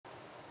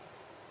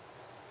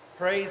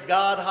Praise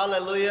God,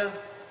 hallelujah.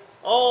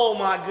 Oh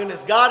my goodness,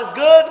 God is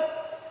good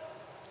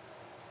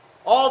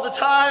all the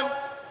time.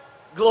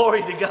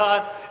 Glory to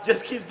God.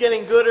 Just keeps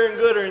getting gooder and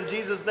gooder in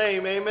Jesus'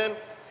 name, amen.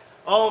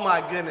 Oh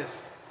my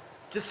goodness.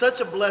 Just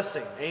such a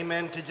blessing,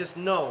 amen, to just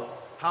know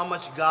how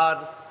much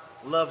God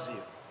loves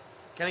you.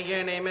 Can I get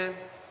an amen?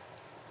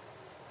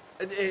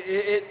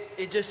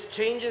 It just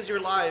changes your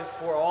life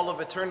for all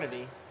of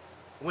eternity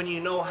when you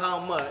know how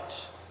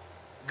much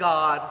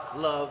God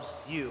loves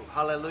you.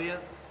 Hallelujah.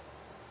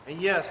 And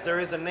yes,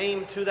 there is a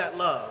name to that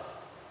love.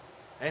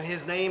 And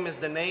his name is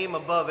the name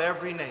above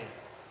every name.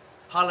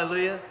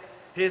 Hallelujah.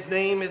 His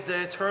name is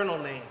the eternal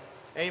name.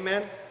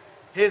 Amen.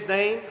 His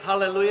name,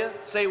 hallelujah.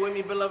 Say it with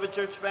me, beloved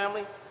church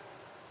family.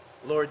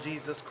 Lord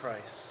Jesus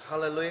Christ.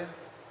 Hallelujah.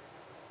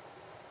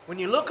 When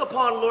you look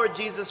upon Lord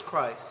Jesus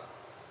Christ,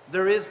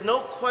 there is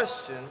no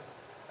question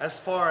as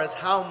far as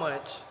how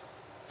much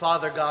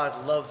Father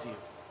God loves you.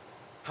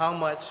 How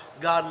much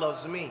God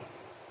loves me.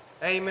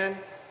 Amen.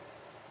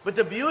 But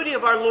the beauty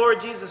of our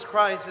Lord Jesus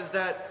Christ is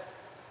that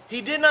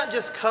he did not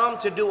just come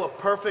to do a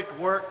perfect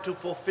work to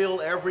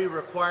fulfill every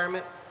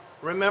requirement.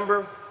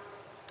 Remember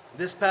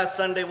this past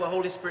Sunday what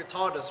Holy Spirit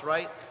taught us,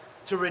 right?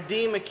 To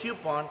redeem a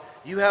coupon,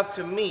 you have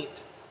to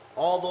meet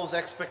all those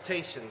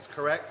expectations,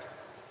 correct?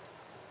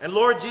 And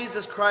Lord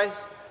Jesus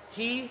Christ,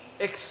 he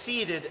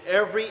exceeded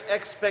every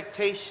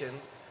expectation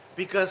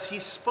because he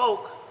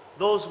spoke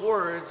those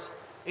words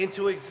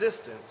into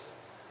existence.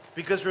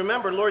 Because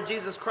remember, Lord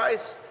Jesus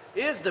Christ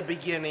is the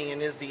beginning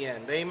and is the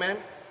end. Amen.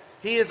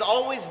 He has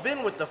always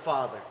been with the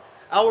Father.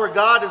 Our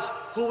God is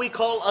who we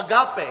call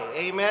agape.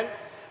 Amen.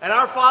 And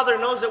our Father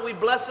knows that we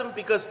bless him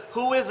because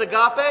who is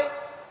agape?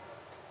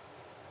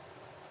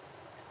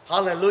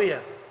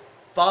 Hallelujah.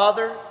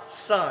 Father,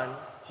 Son,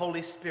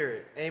 Holy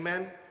Spirit.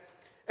 Amen.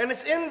 And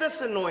it's in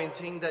this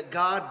anointing that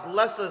God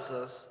blesses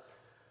us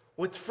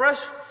with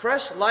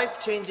fresh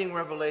life-changing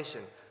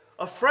revelation.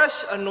 A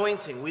fresh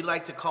anointing, we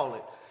like to call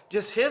it.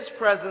 Just his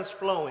presence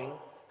flowing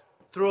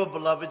through a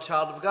beloved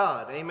child of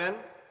God. Amen?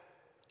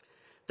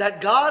 That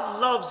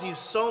God loves you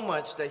so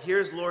much that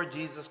here's Lord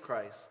Jesus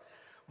Christ.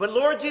 But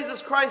Lord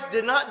Jesus Christ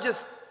did not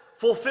just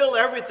fulfill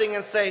everything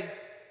and say,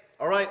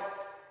 all right,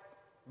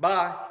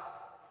 bye,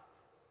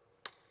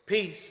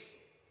 peace,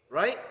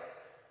 right?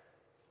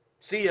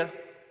 See ya.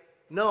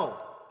 No.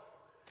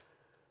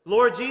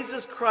 Lord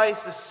Jesus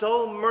Christ is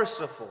so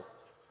merciful,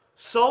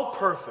 so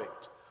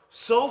perfect,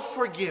 so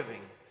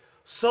forgiving,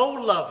 so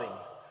loving,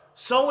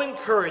 so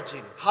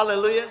encouraging,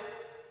 hallelujah,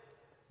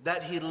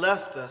 that he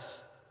left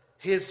us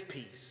his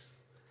peace.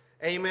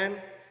 Amen.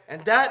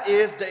 And that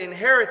is the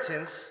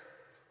inheritance,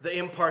 the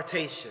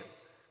impartation.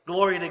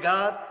 Glory to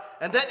God.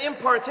 And that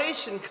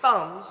impartation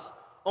comes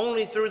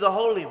only through the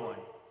Holy One.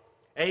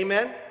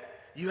 Amen.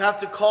 You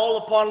have to call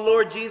upon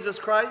Lord Jesus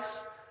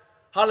Christ.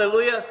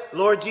 Hallelujah.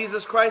 Lord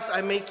Jesus Christ,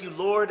 I make you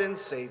Lord and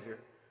Savior.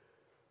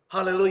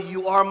 Hallelujah.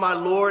 You are my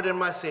Lord and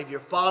my Savior.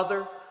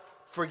 Father,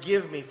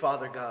 forgive me,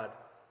 Father God.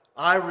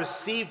 I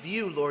receive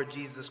you, Lord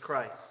Jesus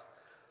Christ.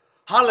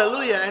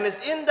 Hallelujah. And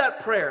it's in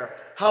that prayer,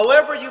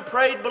 however you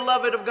prayed,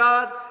 beloved of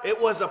God,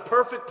 it was a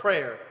perfect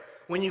prayer.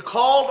 When you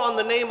called on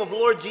the name of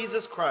Lord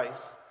Jesus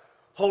Christ,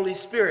 Holy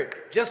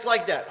Spirit, just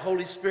like that,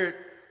 Holy Spirit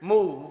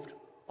moved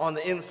on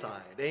the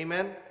inside.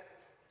 Amen.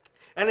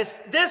 And it's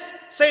this,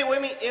 say it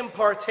with me,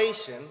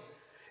 impartation.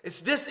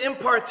 It's this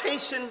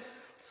impartation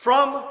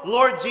from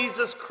Lord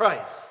Jesus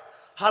Christ.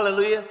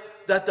 Hallelujah.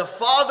 That the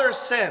Father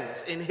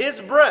sends in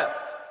his breath.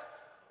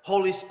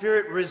 Holy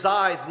Spirit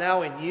resides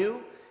now in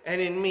you and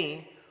in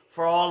me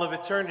for all of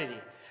eternity.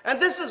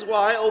 And this is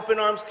why Open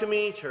Arms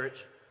Community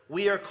Church,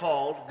 we are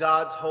called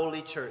God's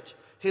holy church,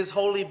 his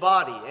holy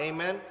body.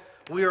 Amen.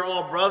 We are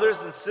all brothers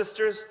and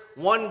sisters,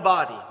 one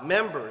body,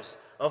 members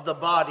of the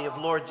body of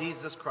Lord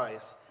Jesus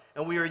Christ.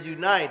 And we are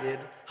united,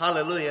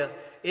 hallelujah,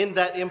 in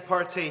that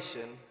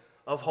impartation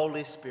of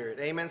Holy Spirit.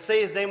 Amen.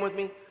 Say his name with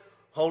me.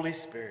 Holy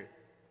Spirit.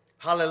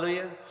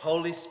 Hallelujah.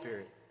 Holy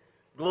Spirit.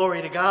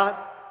 Glory to God.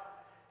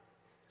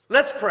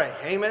 Let's pray.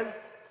 Amen.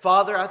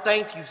 Father, I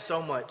thank you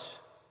so much.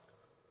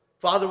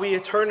 Father, we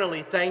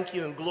eternally thank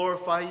you and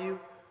glorify you.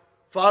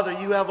 Father,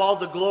 you have all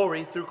the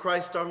glory through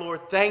Christ our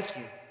Lord. Thank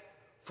you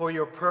for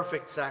your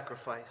perfect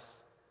sacrifice.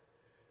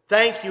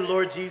 Thank you,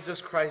 Lord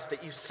Jesus Christ,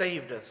 that you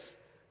saved us,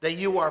 that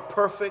you are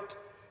perfect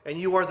and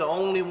you are the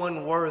only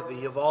one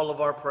worthy of all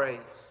of our praise.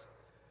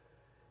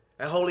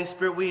 And Holy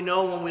Spirit, we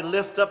know when we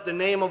lift up the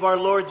name of our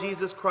Lord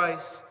Jesus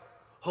Christ,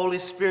 Holy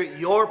Spirit,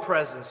 your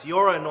presence,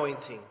 your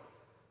anointing,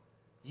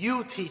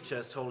 you teach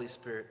us, Holy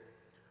Spirit.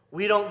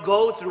 We don't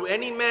go through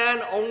any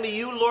man, only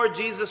you, Lord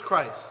Jesus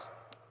Christ.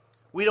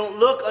 We don't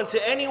look unto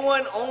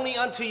anyone, only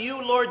unto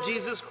you, Lord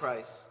Jesus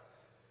Christ.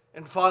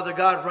 And Father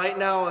God, right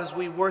now as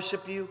we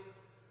worship you,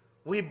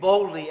 we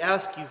boldly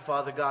ask you,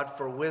 Father God,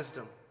 for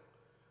wisdom.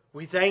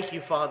 We thank you,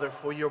 Father,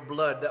 for your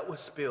blood that was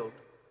spilled.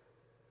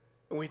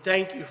 And we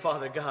thank you,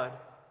 Father God,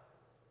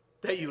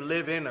 that you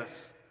live in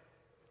us.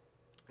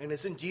 And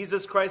it's in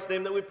Jesus Christ's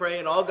name that we pray,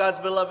 and all God's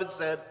beloved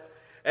said,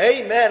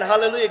 Amen.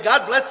 Hallelujah.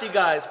 God bless you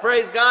guys.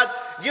 Praise God.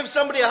 Give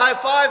somebody a high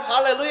five.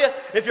 Hallelujah.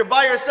 If you're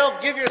by yourself,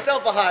 give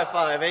yourself a high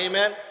five.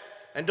 Amen.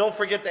 And don't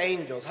forget the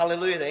angels.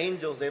 Hallelujah. The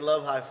angels, they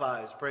love high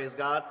fives. Praise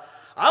God.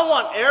 I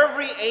want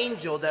every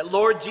angel that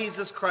Lord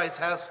Jesus Christ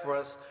has for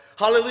us.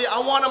 Hallelujah. I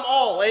want them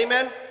all.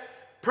 Amen.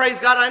 Praise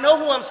God. I know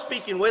who I'm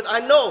speaking with.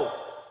 I know.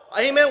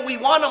 Amen. We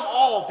want them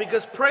all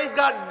because, praise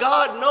God,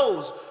 God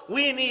knows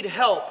we need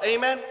help.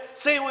 Amen.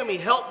 Say it with me.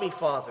 Help me,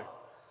 Father.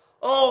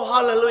 Oh,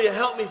 hallelujah.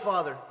 Help me,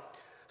 Father.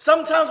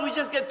 Sometimes we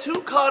just get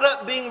too caught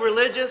up being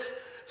religious.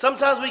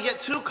 Sometimes we get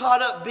too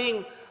caught up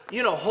being,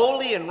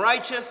 holy and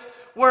righteous,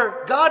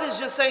 where God is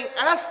just saying,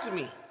 ask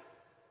me.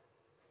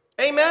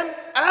 Amen?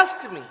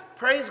 Ask me.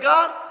 Praise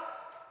God.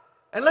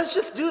 And let's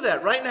just do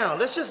that right now.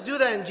 Let's just do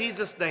that in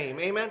Jesus' name.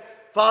 Amen?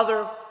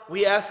 Father,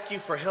 we ask you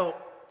for help.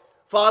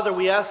 Father,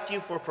 we ask you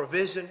for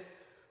provision.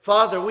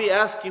 Father, we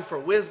ask you for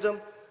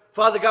wisdom.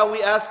 Father God,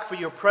 we ask for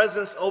your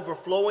presence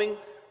overflowing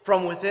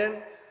from within.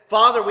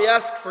 Father, we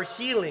ask for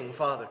healing,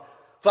 Father.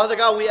 Father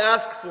God, we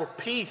ask for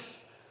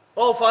peace.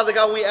 Oh, Father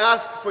God, we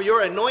ask for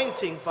your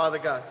anointing, Father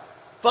God.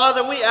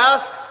 Father, we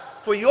ask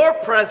for your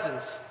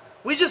presence.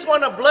 We just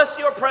want to bless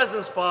your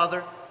presence,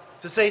 Father,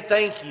 to say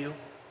thank you.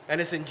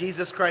 And it's in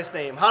Jesus Christ's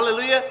name.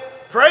 Hallelujah.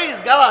 Praise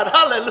God.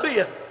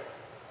 Hallelujah.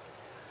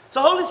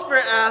 So Holy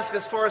Spirit asks,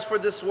 as far as for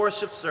this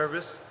worship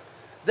service,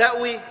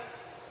 that we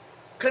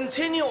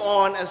continue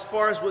on as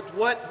far as with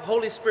what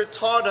Holy Spirit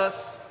taught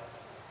us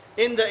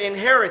in the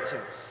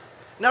inheritance.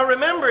 Now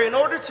remember, in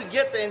order to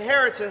get the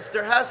inheritance,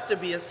 there has to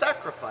be a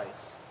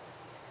sacrifice.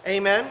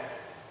 Amen?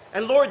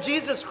 And Lord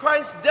Jesus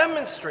Christ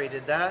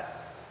demonstrated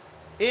that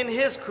in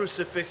his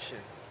crucifixion.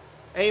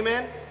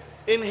 Amen?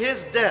 In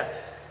his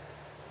death.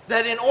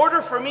 That in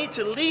order for me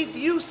to leave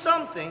you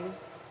something,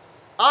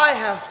 I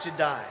have to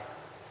die.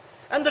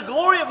 And the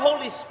glory of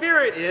Holy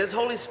Spirit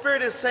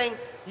is saying,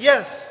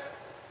 yes,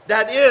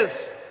 that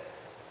is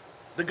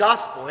the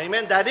gospel.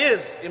 Amen? That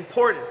is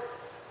important.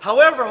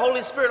 However,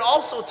 Holy Spirit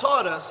also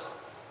taught us,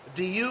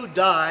 do you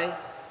die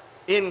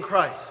in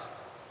Christ?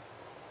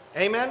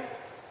 Amen?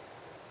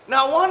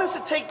 Now I want us to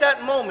take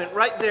that moment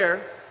right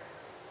there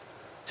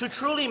to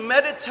truly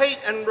meditate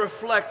and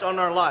reflect on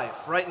our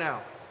life right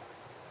now.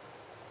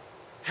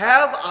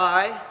 Have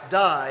I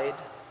died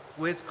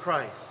with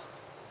Christ?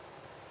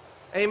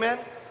 Amen?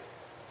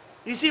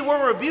 You see,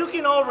 we're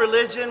rebuking all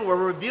religion, we're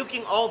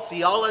rebuking all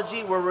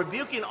theology, we're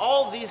rebuking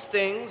all these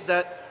things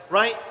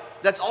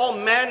that's all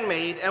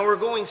man-made, and we're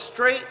going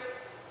straight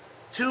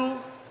to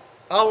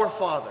our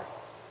Father.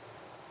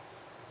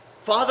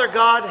 Father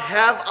God,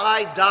 have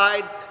I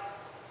died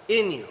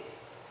in you?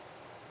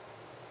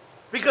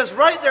 Because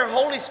right there,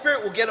 Holy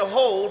Spirit will get a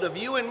hold of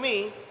you and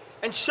me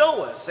and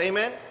show us,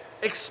 amen?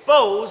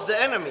 Expose the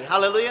enemy,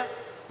 hallelujah.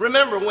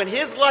 Remember, when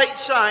his light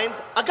shines,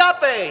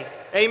 agape,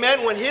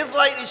 amen? When his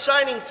light is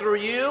shining through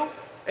you,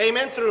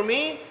 amen, through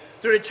me,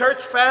 through the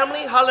church family,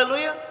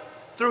 hallelujah,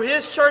 through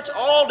his church,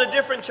 all the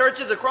different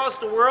churches across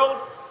the world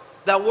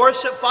that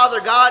worship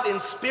Father God in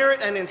spirit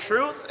and in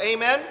truth,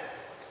 amen?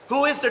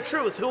 Who is the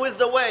truth? Who is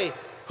the way?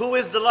 Who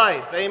is the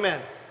life?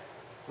 Amen.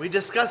 We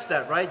discussed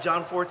that, right?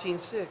 John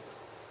 14:6.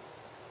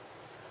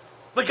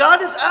 But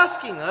God is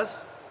asking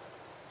us,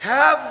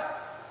 have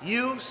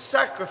you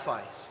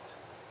sacrificed?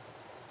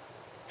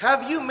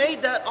 Have you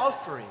made that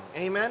offering?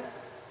 Amen.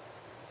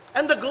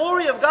 And the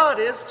glory of God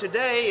is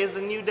today is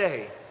a new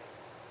day.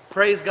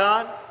 Praise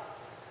God.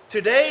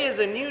 Today is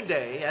a new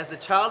day as a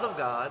child of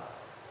God.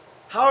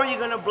 How are you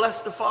going to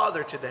bless the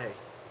Father today?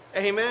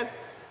 Amen.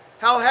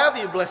 How have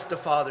you blessed the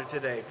Father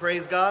today?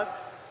 Praise God.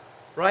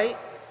 Right?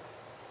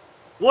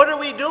 What are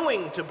we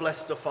doing to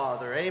bless the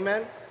Father?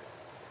 Amen.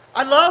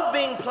 I love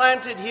being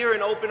planted here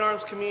in Open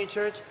Arms Community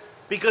Church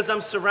because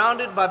I'm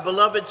surrounded by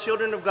beloved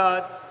children of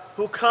God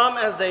who come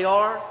as they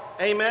are.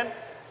 Amen.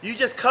 You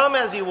just come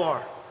as you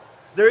are.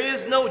 There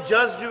is no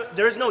judgment.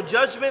 There's no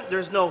judgment.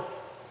 There's no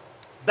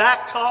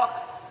back talk.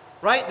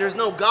 Right? There's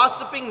no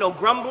gossiping, no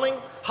grumbling.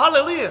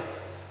 Hallelujah.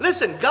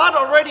 Listen, God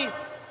already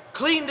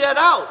cleaned that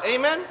out.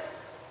 Amen.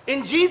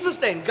 In Jesus'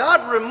 name,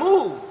 God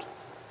removed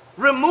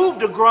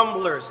the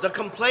grumblers, the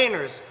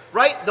complainers,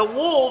 right? The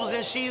wolves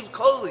in sheep's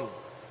clothing,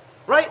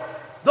 right?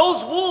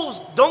 Those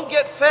wolves don't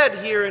get fed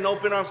here in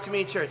Open Arms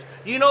Community Church.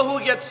 You know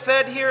who gets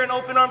fed here in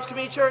Open Arms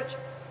Community Church?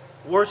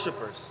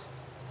 Worshipers.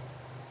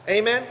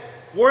 Amen?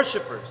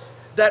 Worshipers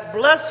that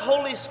bless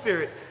Holy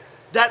Spirit,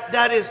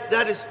 that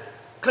is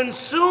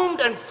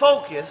consumed and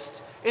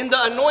focused in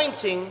the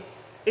anointing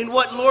in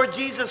what Lord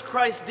Jesus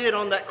Christ did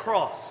on that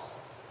cross.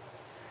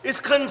 It's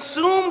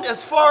consumed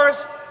as far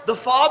as the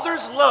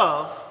Father's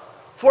love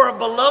for a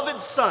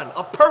beloved Son,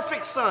 a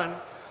perfect Son,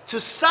 to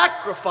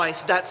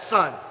sacrifice that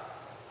Son.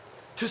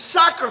 To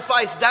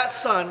sacrifice that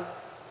Son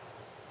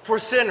for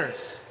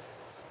sinners.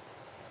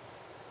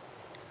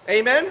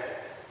 Amen?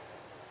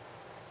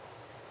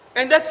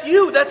 And that's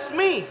you, that's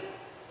me.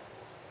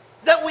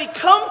 That we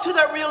come to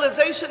that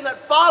realization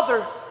that,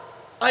 Father,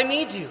 I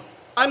need you.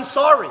 I'm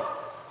sorry.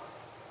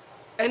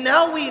 And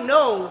now we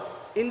know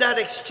in that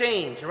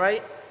exchange,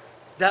 right?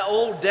 That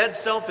old dead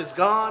self is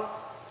gone.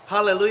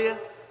 Hallelujah.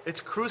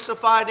 It's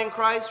crucified in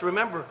Christ.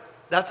 Remember,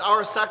 that's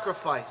our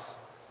sacrifice.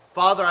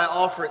 Father, I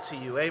offer it to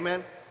you.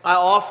 Amen. I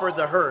offer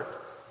the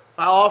hurt.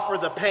 I offer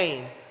the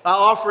pain. I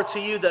offer to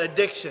you the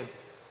addiction.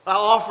 I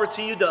offer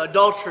to you the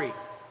adultery.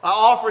 I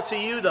offer to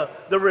you the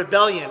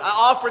rebellion. I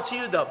offer to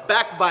you the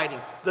backbiting,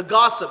 the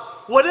gossip,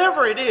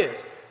 whatever it is.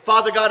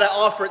 Father God, I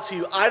offer it to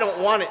you. I don't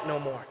want it no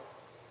more.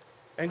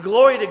 And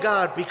glory to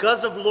God,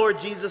 because of Lord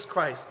Jesus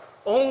Christ,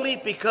 only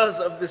because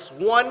of this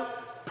one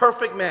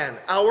perfect man,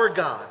 our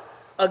God,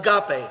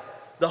 agape,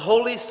 the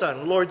Holy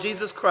Son, Lord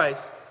Jesus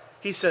Christ,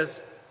 he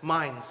says,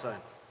 mine, son.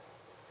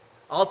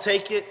 I'll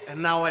take it,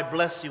 and now I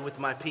bless you with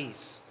my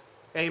peace.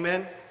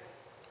 Amen.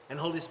 And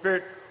Holy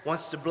Spirit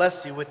wants to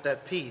bless you with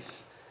that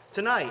peace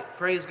tonight.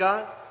 Praise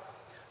God.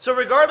 So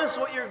regardless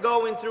what you're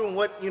going through and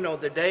what,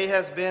 the day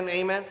has been,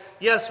 amen,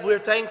 yes, we're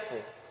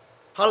thankful.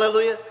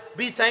 Hallelujah.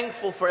 Be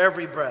thankful for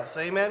every breath,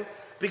 amen,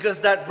 because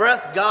that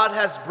breath God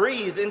has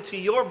breathed into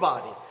your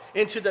body,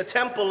 into the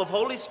temple of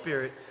Holy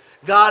Spirit.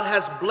 God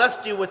has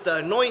blessed you with the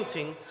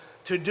anointing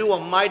to do a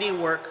mighty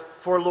work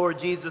for Lord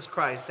Jesus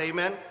Christ,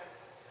 amen.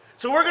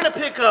 So we're going to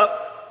pick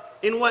up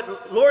in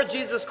what Lord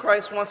Jesus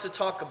Christ wants to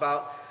talk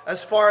about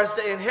as far as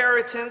the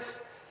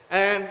inheritance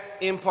and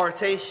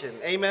impartation,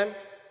 amen.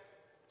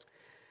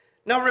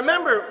 Now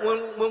remember,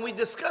 when we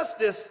discussed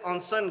this on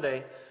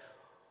Sunday,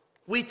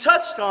 we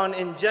touched on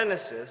in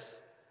Genesis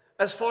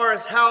as far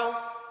as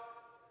how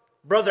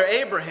Brother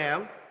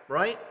Abraham,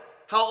 right,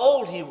 how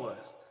old he was.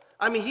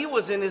 I mean, he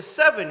was in his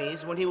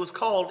 70s when he was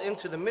called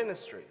into the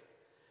ministry.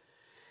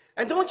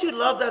 And don't you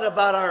love that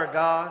about our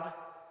God?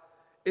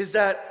 Is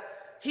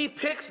that he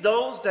picks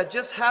those that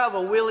just have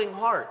a willing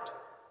heart.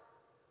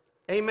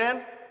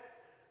 Amen?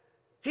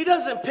 He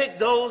doesn't pick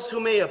those who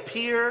may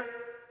appear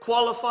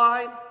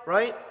qualified,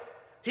 right?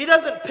 He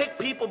doesn't pick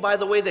people by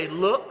the way they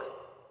look.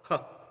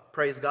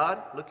 Praise God,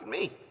 look at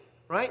me,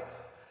 right?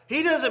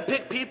 He doesn't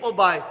pick people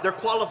by their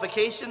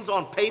qualifications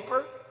on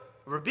paper.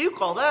 Rebuke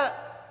all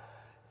that.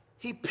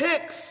 He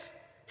picks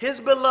his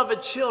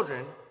beloved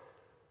children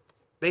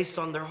based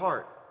on their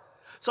heart.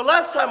 So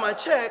last time I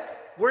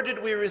checked, where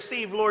did we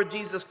receive Lord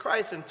Jesus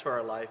Christ into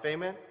our life?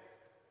 Amen?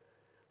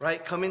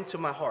 Right? Come into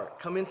my heart.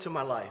 Come into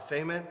my life.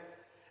 Amen?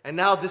 And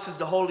now this is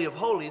the Holy of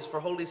Holies for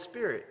Holy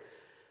Spirit.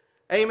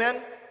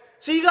 Amen?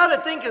 So you got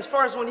to think as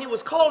far as when he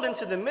was called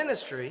into the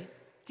ministry,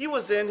 he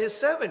was in his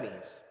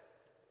 70s.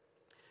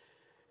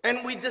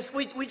 And we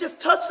just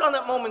touched on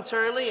that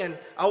momentarily, and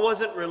I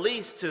wasn't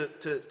released to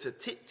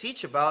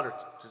teach about or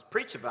to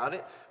preach about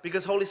it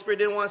because Holy Spirit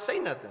didn't want to say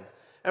nothing.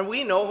 And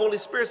we know Holy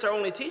Spirit's our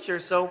only teacher,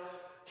 so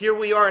here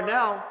we are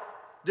now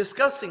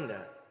discussing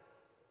that.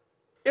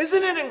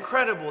 Isn't it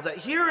incredible that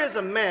here is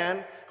a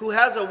man who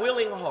has a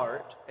willing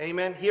heart,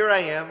 amen, here I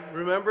am,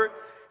 remember,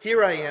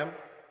 here I am,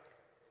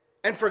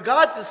 and for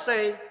God to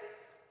say,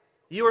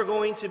 you are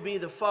going to be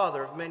the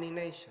father of many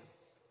nations.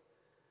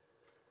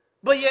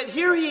 But yet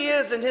here he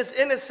is in his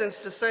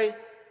innocence to say,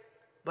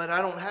 but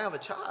I don't have a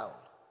child.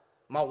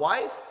 My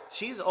wife,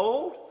 she's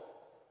old.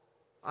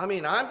 I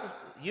mean,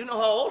 you know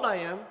how old I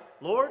am,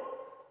 Lord,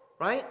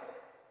 right?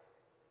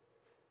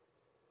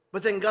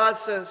 But then God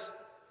says,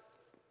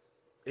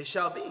 it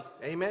shall be,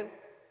 amen.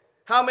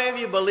 How many of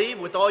you believe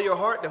with all your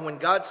heart that when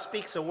God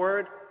speaks a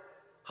word,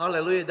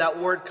 hallelujah, that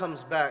word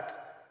comes back,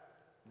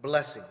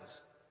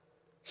 blessings,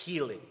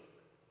 healing,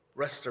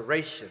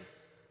 restoration,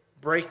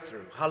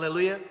 breakthrough,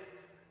 hallelujah,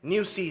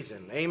 new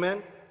season,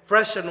 amen,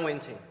 fresh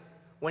anointing.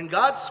 When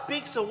God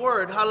speaks a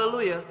word,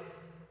 hallelujah,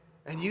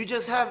 and you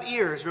just have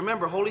ears,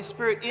 remember, Holy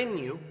Spirit in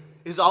you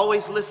is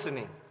always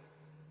listening.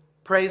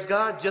 Praise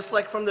God, just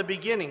like from the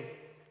beginning,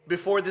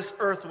 before this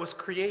earth was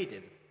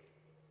created.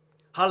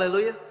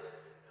 Hallelujah.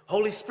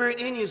 Holy Spirit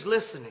in you is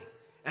listening.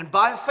 And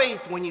by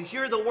faith, when you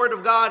hear the word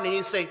of God and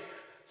you say,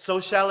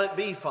 so shall it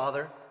be,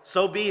 Father,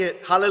 so be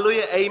it.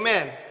 Hallelujah,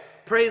 amen.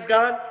 Praise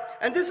God.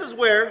 And this is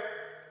where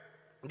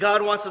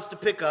God wants us to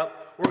pick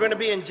up. We're going to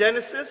be in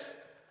Genesis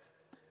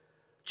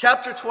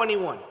chapter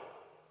 21.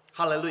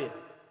 Hallelujah.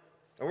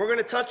 And we're going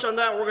to touch on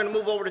that. We're going to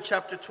move over to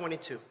chapter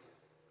 22.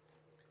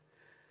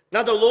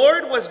 Now the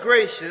Lord was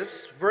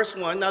gracious, verse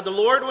 1, now the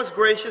Lord was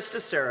gracious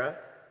to Sarah,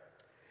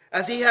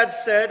 as he had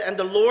said, and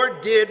the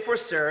Lord did for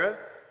Sarah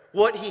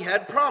what he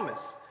had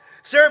promised.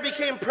 Sarah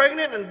became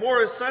pregnant and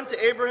bore a son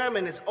to Abraham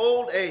in his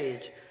old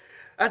age.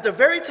 At the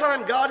very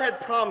time God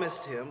had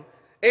promised him,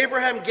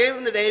 Abraham gave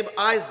him the name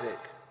Isaac.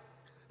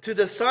 To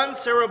the son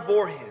Sarah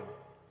bore him.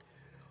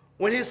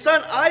 When his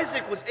son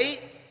Isaac was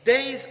 8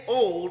 days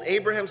old,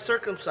 Abraham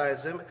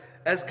circumcised him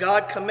as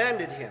God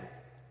commanded him.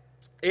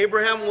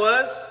 Abraham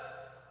was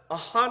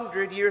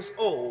 100 years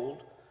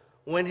old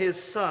when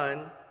his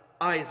son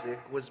Isaac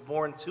was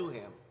born to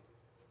him.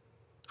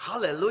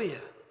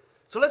 Hallelujah.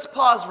 So let's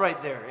pause right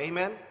there.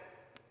 Amen.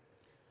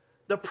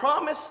 The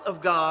promise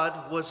of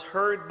God was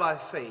heard by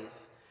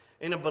faith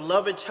in a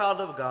beloved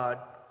child of God.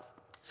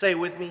 Say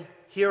with me,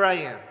 here I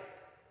am.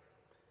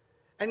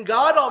 And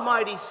God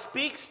Almighty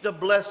speaks the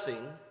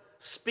blessing,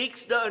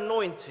 speaks the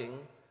anointing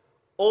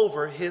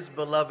over his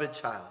beloved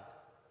child.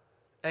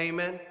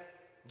 Amen.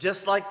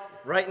 Just like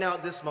right now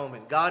at this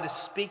moment, God is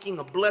speaking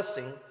a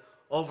blessing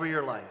over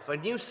your life, a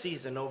new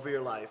season over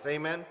your life,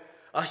 amen?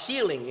 A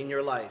healing in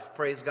your life,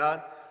 praise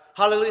God.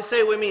 Hallelujah, say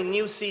it with me,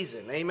 new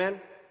season, amen?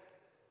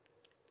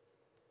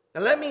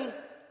 Now let me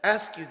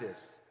ask you this.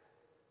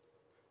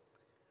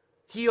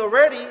 He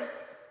already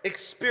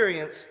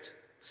experienced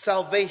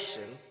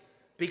salvation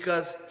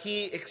because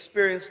he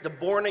experienced the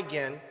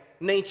born-again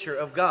nature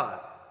of God.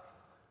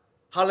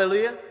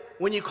 Hallelujah.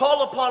 When you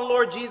call upon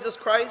Lord Jesus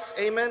Christ,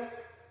 amen,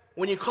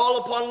 when you call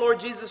upon Lord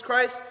Jesus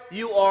Christ,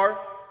 you are,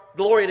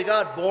 glory to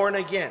God, born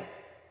again.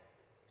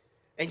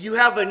 And you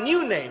have a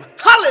new name.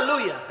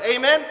 Hallelujah.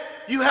 Amen.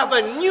 You have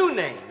a new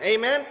name.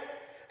 Amen.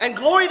 And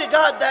glory to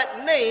God,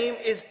 that name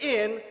is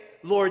in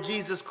Lord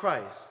Jesus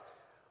Christ.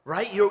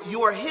 Right?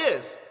 You are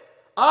his.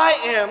 I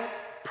am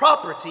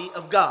property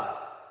of God.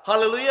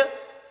 Hallelujah.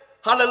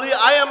 Hallelujah.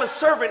 I am a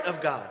servant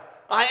of God.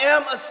 I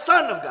am a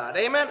son of God.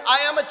 Amen. I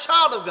am a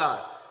child of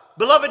God.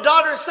 Beloved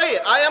daughters, say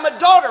it. I am a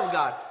daughter of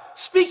God.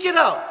 Speak it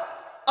out.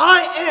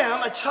 I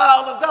am a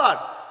child of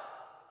God.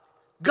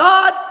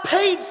 God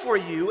paid for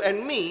you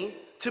and me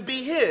to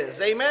be his.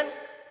 Amen.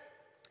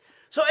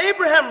 So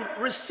Abraham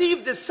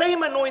received the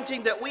same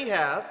anointing that we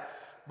have,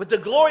 but the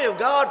glory of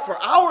God for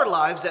our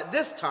lives at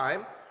this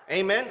time,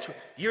 amen,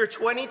 year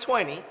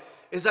 2020,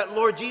 is that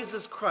Lord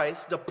Jesus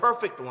Christ, the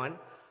perfect one,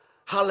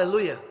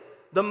 hallelujah,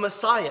 the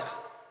Messiah,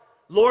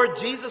 Lord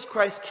Jesus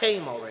Christ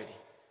came already.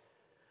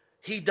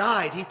 He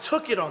died. He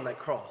took it on that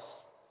cross.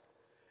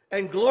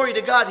 And glory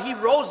to God, he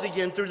rose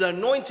again through the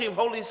anointing of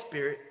Holy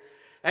Spirit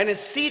and is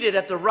seated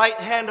at the right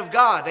hand of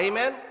God.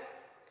 Amen?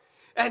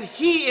 And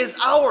he is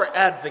our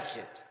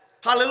advocate.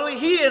 Hallelujah.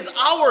 He is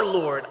our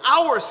Lord,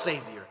 our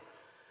Savior.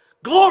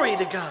 Glory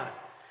to God.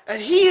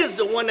 And he is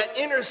the one that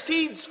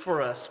intercedes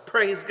for us.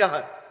 Praise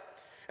God.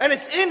 And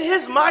it's in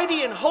his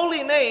mighty and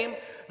holy name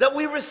that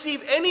we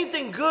receive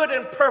anything good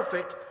and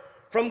perfect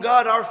from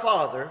God our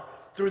Father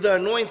through the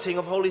anointing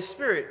of Holy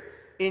Spirit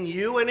in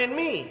you and in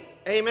me.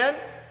 Amen?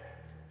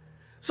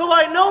 So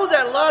I know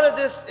that a lot of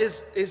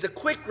this is a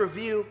quick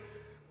review,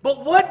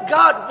 but what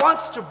God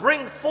wants to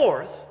bring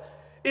forth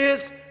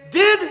is,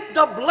 did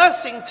the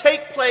blessing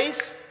take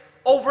place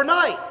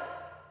overnight?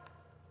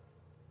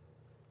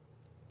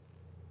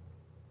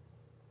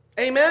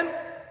 Amen?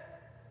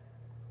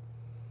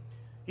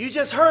 You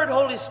just heard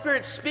Holy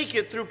Spirit speak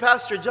it through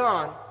Pastor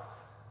John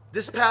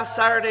this past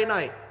Saturday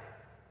night,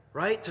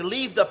 right? To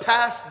leave the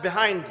past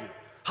behind you.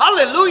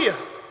 Hallelujah!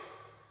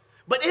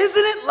 But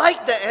isn't it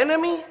like the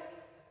enemy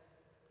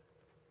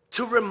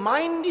to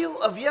remind you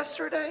of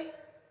yesterday?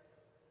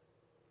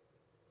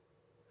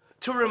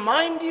 To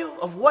remind you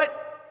of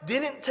what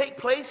didn't take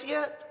place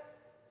yet?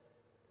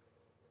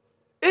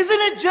 Isn't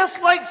it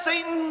just like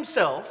Satan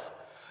himself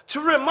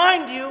to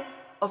remind you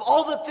of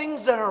all the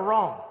things that are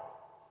wrong?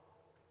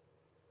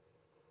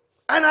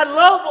 And I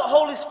love what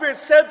Holy Spirit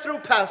said through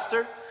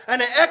Pastor,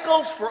 and it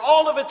echoes for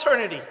all of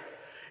eternity.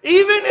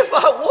 Even if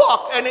I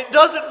walk and it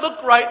doesn't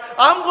look right,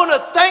 I'm going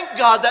to thank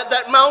God that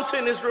that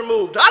mountain is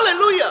removed.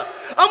 Hallelujah.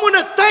 I'm going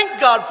to thank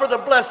God for the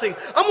blessing.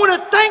 I'm going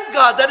to thank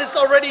God that it's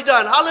already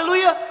done.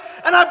 Hallelujah.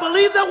 And I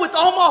believe that with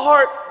all my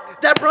heart,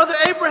 that Brother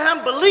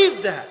Abraham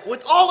believed that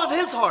with all of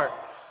his heart.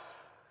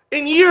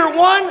 In year 1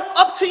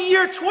 up to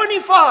year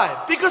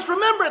 25. Because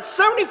remember, at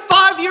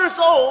 75 years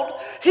old,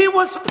 he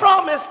was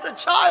promised a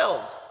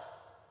child.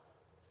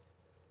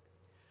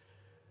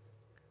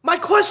 My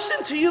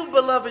question to you,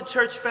 beloved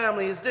church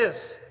family, is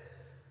this.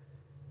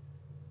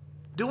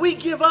 Do we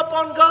give up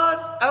on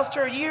God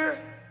after year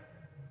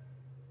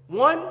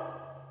 1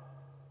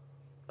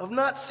 of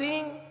not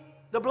seeing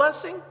the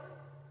blessing?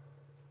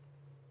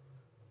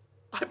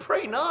 I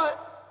pray not.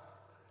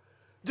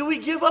 Do we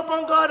give up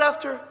on God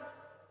after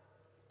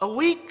a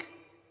week?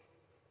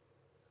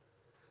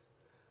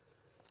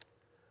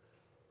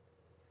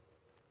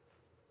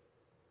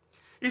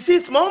 You see,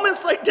 it's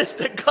moments like this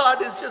that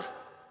God is just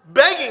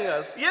begging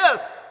us,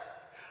 yes,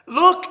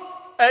 look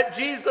at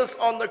Jesus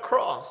on the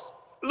cross.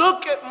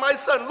 Look at my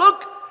son.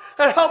 Look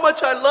at how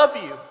much I love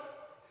you.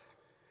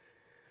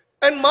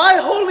 And my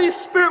Holy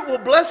Spirit will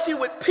bless you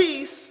with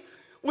peace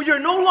where you're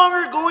no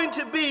longer going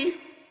to be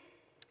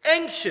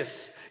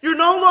anxious. You're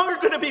no longer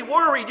going to be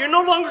worried. You're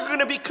no longer going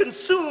to be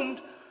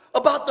consumed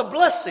about the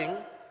blessing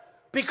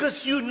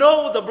because you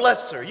know the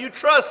blesser. You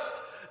trust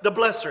the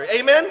blesser.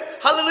 Amen?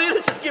 Hallelujah.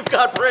 Let's just give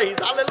God praise.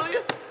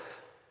 Hallelujah.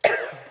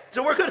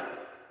 So we're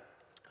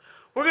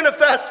going to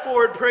fast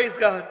forward. Praise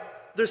God.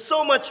 There's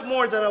so much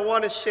more that I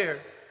want to share.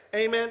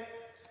 Amen?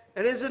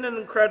 And isn't it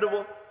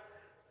incredible?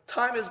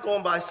 Time is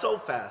going by so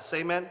fast.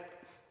 Amen?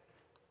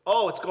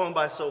 Oh, it's going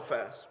by so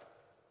fast.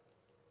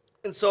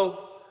 And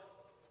so,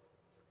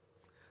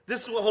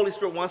 this is what Holy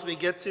Spirit wants me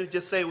to get to.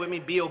 Just say it with me,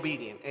 be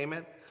obedient.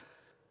 Amen?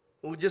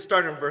 We'll just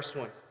start in verse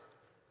 1.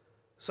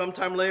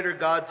 Sometime later,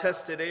 God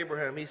tested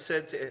Abraham. He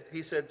said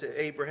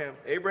to Abraham,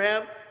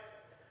 Abraham,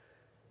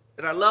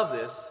 and I love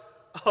this.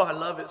 Oh, I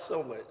love it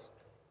so much.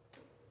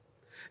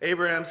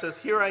 Abraham says,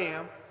 here I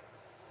am.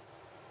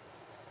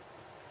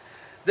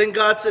 Then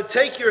God said,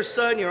 take your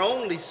son, your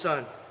only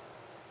son.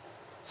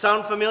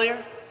 Sound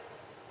familiar?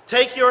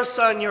 Take your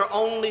son, your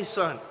only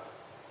son.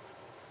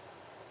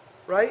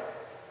 Right?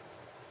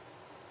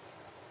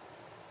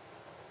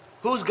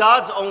 Who's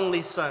God's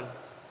only son?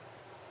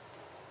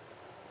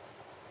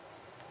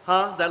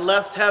 That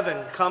left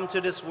heaven, come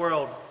to this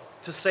world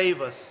to save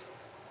us.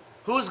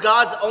 Who's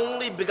God's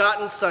only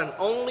begotten son,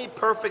 only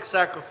perfect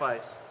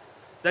sacrifice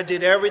that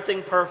did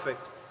everything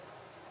perfect,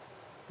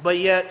 but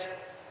yet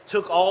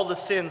took all the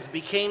sins,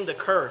 became the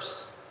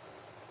curse,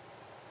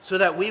 so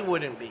that we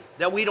wouldn't be,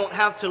 that we don't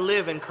have to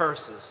live in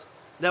curses,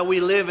 that we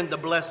live in the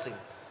blessing,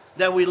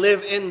 that we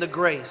live in the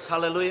grace.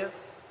 Hallelujah.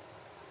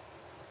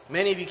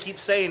 Many of you keep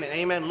saying it.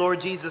 Amen. Lord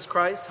Jesus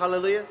Christ.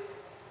 Hallelujah.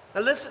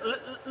 Now listen,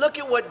 look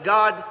at what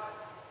God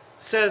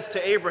says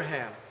to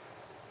Abraham.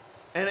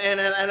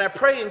 And I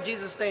pray in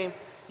Jesus' name,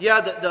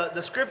 yeah,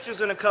 the scripture's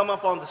going to come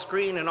up on the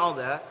screen and all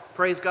that.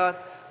 Praise God.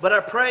 But I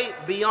pray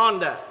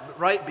beyond that,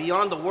 right?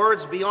 Beyond the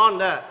words,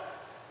 beyond that.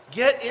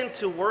 Get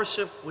into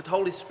worship with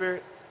Holy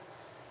Spirit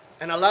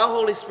and allow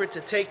Holy Spirit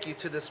to take you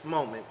to this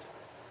moment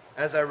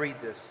as I read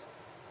this.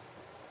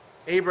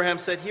 Abraham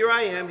said, "Here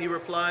I am," he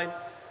replied.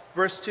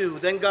 Verse 2,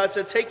 then God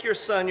said, "Take your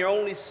son, your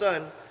only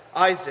son,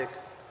 Isaac,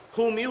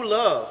 whom you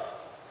love,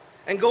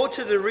 and go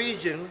to the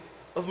region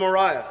of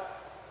Moriah.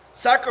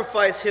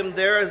 Sacrifice him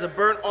there as a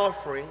burnt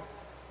offering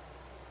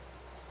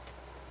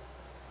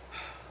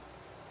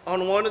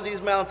on one of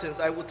these mountains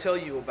I will tell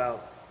you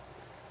about."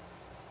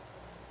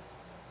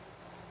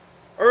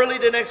 Early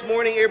the next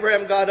morning,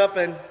 Abraham got up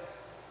and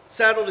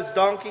saddled his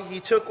donkey. He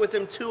took with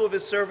him 2 of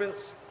his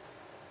servants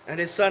and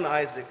his son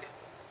Isaac.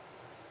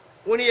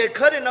 When he had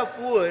cut enough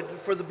wood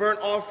for the burnt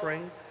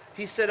offering,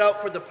 he set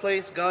out for the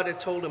place God had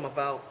told him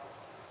about.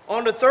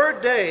 On the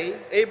 3rd day,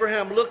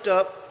 Abraham looked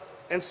up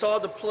and saw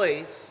the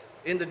place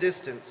in the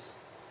distance.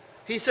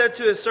 He said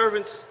to his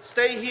servants,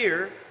 "Stay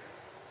here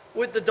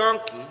with the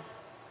donkey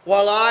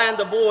while I and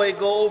the boy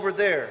go over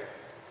there.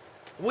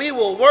 We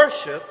will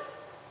worship,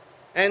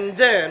 and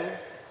then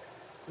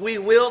we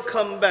will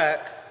come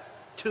back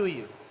to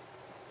you."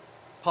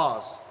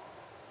 Pause.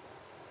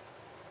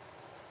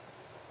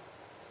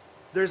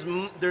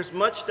 There's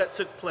much that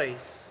took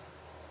place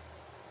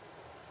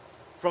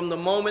from the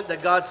moment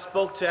that God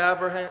spoke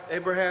to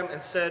Abraham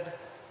and said,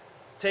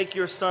 "Take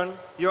your son,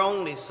 your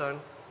only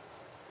son,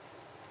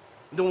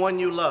 the one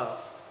you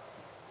love,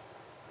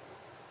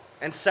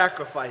 and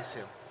sacrifice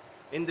him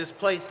in this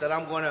place that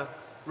I'm going to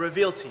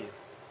reveal to you."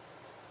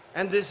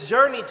 And this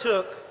journey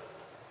took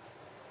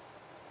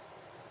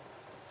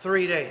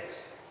 3 days.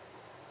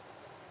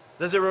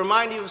 Does it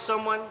remind you of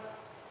someone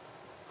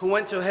who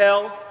went to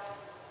hell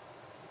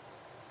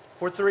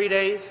for 3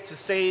 days to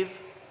save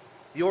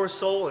your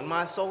soul and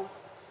my soul?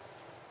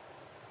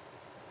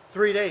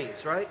 3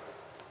 days, right?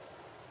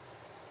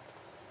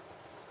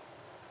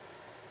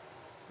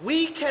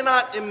 We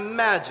cannot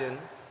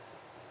imagine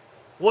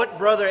what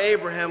Brother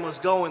Abraham was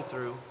going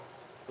through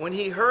when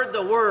he heard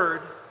the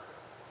word,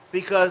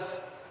 because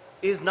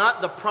is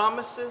not the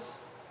promises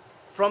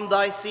from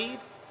thy seed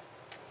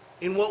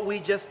in what we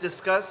just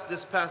discussed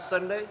this past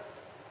Sunday?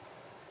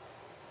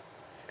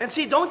 And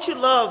see, don't you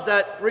love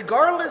that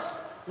regardless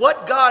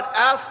what God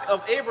asked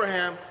of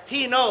Abraham,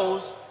 he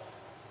knows,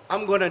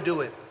 I'm going to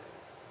do it.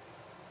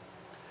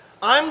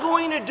 I'm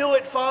going to do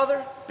it,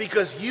 Father,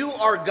 because you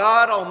are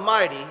God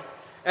Almighty,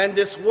 and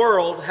this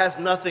world has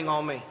nothing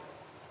on me.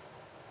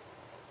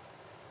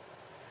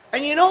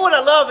 And you know what I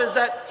love is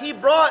that he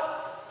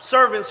brought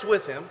servants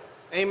with him.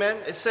 Amen.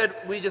 It said,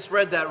 we just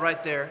read that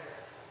right there.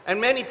 And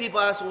many people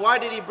ask, why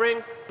did he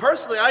bring?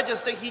 Personally, I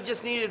just think he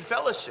just needed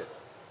fellowship.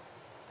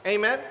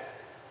 Amen.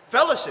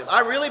 Fellowship.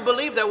 I really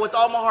believe that with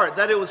all my heart,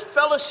 that it was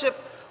fellowship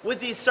with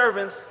these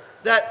servants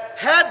that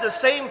had the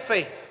same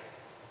faith,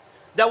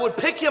 that would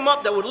pick him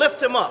up, that would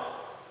lift him up.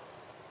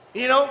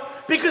 You know,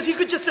 because you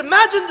could just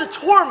imagine the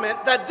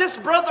torment that this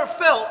brother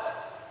felt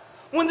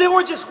when they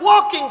were just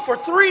walking for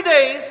 3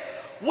 days,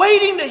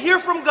 waiting to hear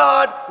from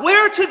God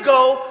where to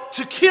go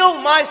to kill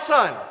my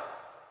son.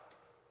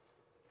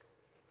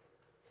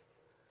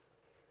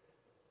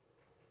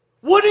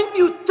 Wouldn't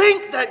you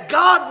think that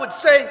God would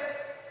say,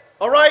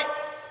 all right,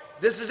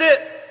 this is it,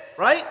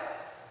 right?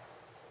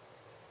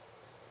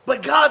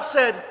 But God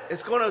said,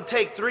 it's going to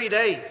take 3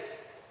 days.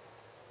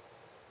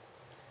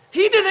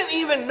 He didn't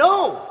even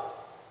know,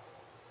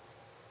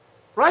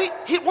 right?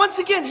 Once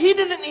again, he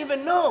didn't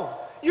even know.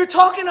 You're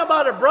talking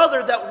about a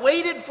brother that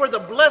waited for the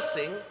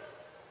blessing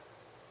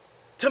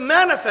to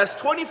manifest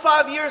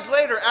 25 years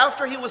later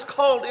after he was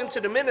called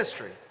into the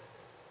ministry.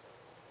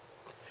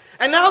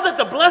 And now that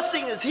the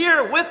blessing is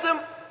here with him,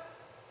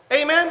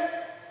 amen?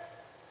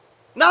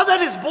 Now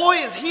that his boy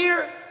is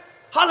here,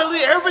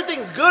 hallelujah,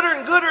 everything's gooder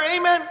and gooder,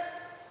 amen?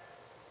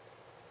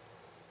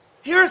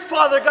 Here's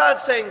Father God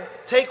saying,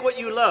 take what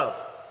you love.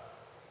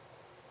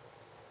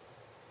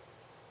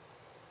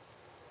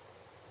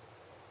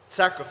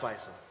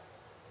 Sacrifice him.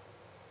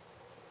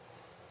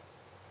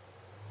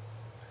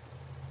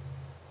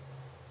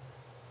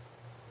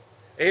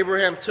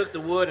 Abraham took the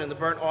wood and the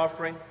burnt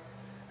offering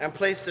and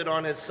placed it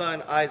on his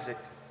son Isaac.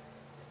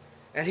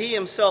 And he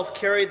himself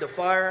carried the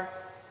fire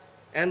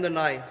and the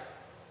knife.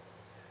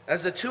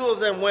 As the two of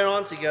them went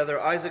on together,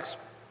 Isaac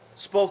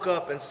spoke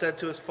up and said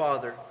to his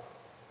father,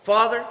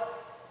 "Father?"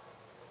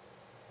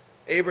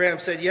 Abraham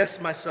said, "Yes,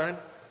 my son."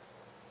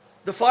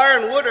 "The fire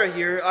and wood are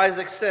here,"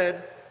 Isaac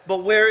said, "but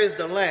where is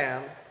the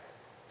lamb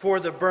for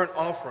the burnt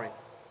offering?"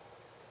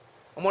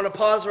 I'm going to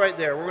pause right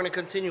there. We're going to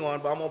continue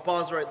on, but I'm going to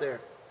pause right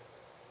there.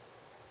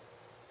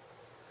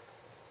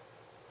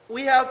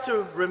 We have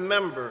to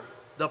remember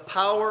the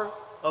power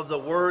of the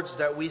words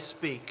that we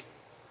speak,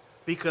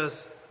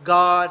 because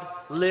God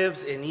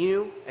lives in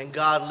you and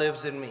God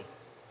lives in me.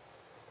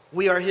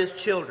 We are His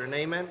children,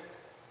 amen?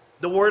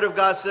 The Word of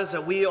God says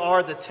that we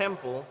are the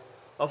temple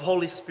of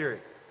Holy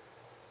Spirit.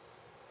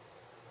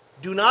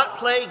 Do not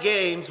play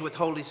games with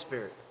Holy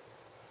Spirit.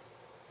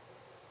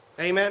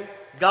 Amen?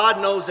 God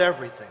knows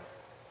everything.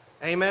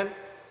 Amen?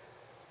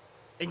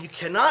 And you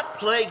cannot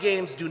play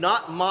games. Do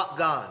not mock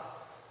God.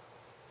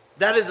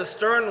 That is a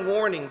stern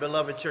warning,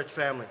 beloved church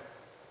family.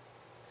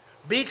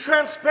 Be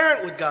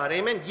transparent with God.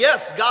 Amen?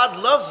 Yes, God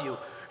loves you.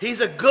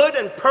 He's a good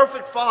and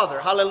perfect Father.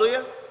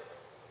 Hallelujah.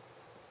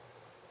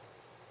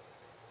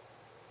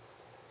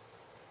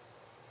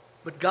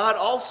 But God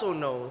also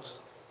knows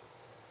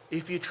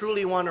if you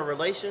truly want a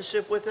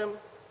relationship with Him,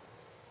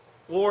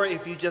 or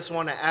if you just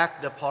want to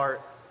act the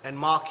part and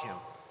mock Him.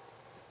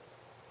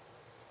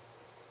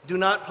 Do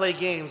not play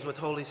games with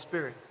Holy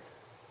Spirit.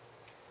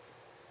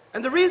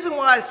 And the reason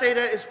why I say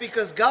that is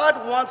because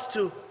God wants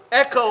to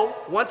echo,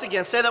 once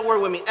again, say that word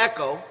with me,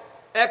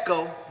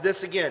 echo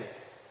this again.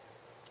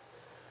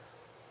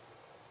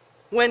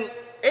 When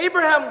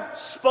Abraham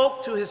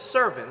spoke to his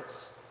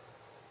servants,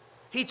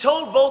 he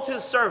told both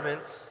his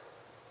servants,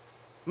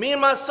 "Me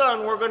and my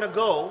son, we're going to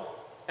go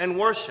and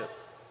worship."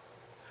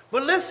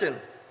 But listen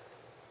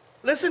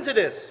to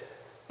this.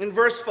 In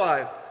verse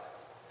 5,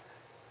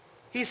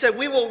 he said,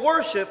 "We will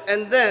worship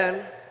and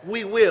then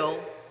we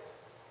will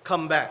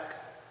come back."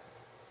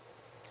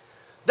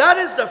 That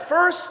is the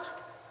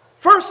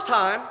first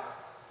time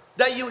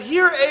that you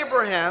hear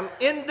Abraham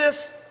in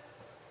this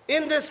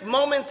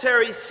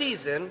momentary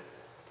season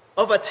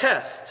of a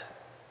test.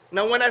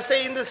 Now, when I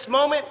say in this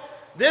moment,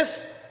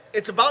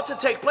 it's about to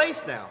take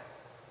place now.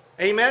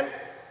 Amen?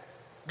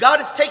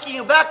 God is taking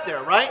you back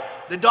there, right?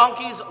 The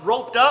donkey's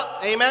roped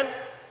up, amen?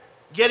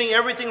 Getting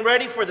everything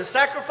ready for the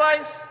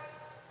sacrifice.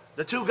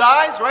 The two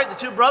guys, right? The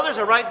two brothers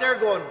are right there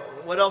going,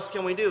 "What else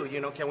can we do?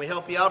 Can we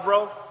help you out,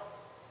 bro?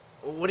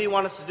 What do you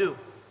want us to do?"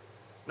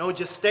 "No,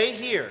 just stay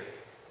here.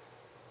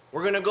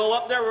 We're going to go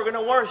up there, we're going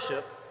to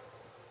worship,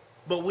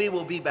 but we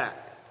will be back."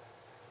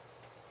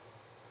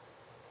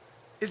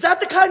 Is that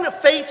the kind of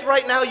faith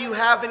right now you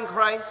have in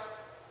Christ?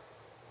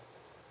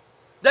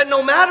 That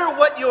no matter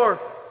what your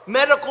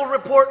medical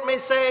report may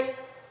say,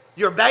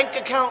 your bank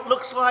account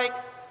looks like,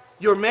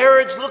 your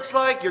marriage looks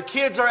like, your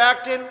kids are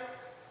acting,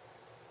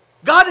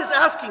 God is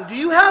asking, do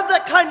you have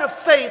that kind of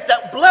faith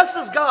that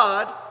blesses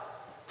God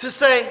to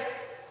say,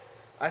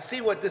 "I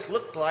see what this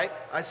looks like.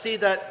 I see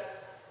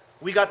that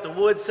we got the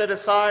wood set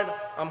aside.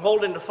 I'm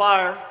holding the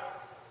fire.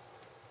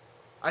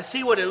 I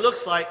see what it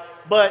looks like,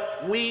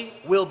 but we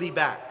will be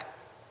back."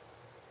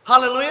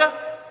 Hallelujah.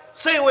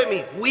 Say it with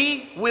me.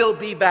 We will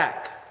be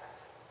back.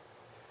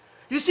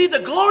 You see, the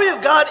glory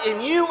of God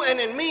in you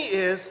and in me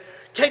is,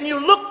 can you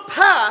look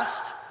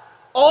past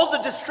all the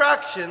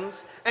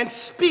distractions and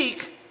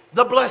speak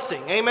the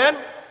blessing? Amen?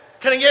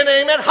 Can I get an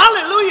amen?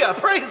 Hallelujah.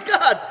 Praise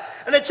God.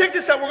 And then check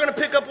this out. We're going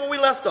to pick up where we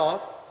left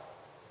off.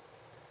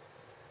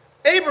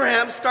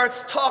 Abraham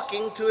starts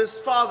talking to his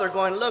father,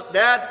 going, "Look,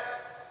 Dad,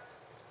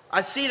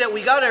 I see that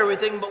we got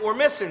everything, but we're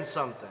missing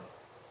something."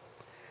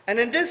 And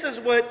then this is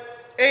what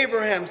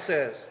Abraham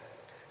says.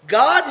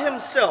 God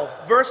Himself,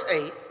 verse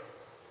 8,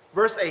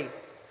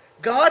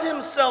 "God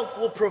Himself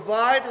will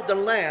provide the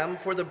lamb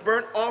for the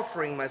burnt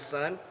offering, my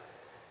son."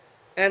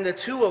 And the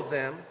two of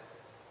them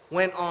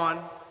went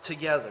on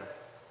together.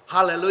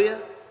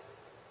 Hallelujah.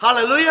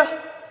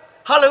 Hallelujah.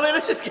 Hallelujah.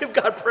 Let's just give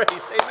God praise.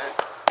 Amen.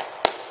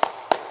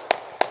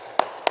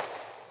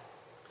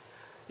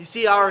 You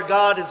see, our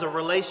God is a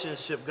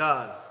relationship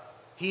God.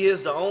 He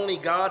is the only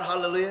God.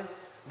 Hallelujah.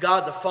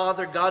 God the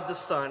Father, God the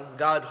Son,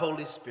 God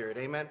Holy Spirit.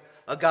 Amen.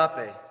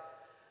 Agape.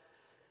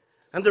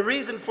 And the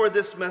reason for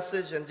this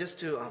message, and just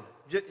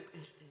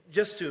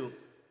to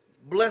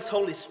bless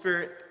Holy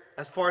Spirit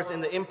as far as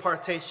in the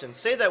impartation.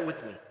 Say that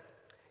with me.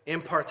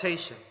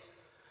 Impartation.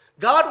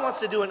 God wants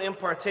to do an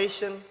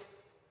impartation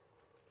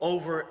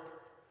over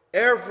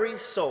every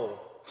soul,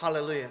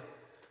 hallelujah,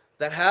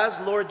 that has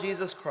Lord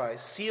Jesus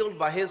Christ sealed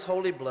by His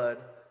holy blood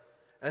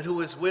and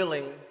who is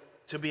willing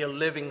to be a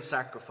living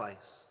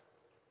sacrifice.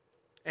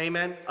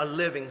 Amen? A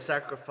living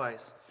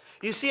sacrifice.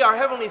 You see, our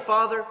Heavenly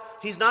Father,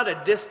 He's not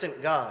a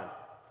distant God.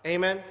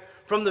 Amen?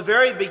 From the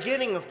very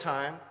beginning of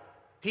time,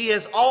 He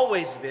has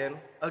always been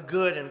a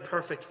good and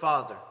perfect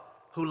Father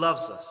who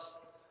loves us.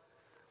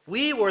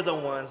 We were the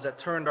ones that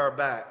turned our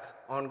back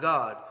on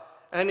God.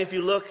 And if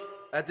you look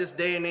at this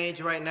day and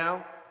age right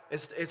now,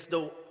 it's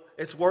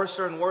worse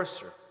and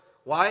worse.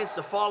 Why? It's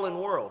the fallen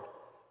world.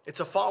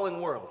 It's a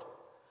fallen world.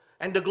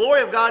 And the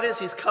glory of God is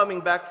He's coming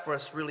back for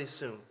us really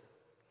soon.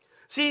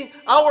 See,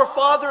 our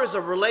Father is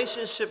a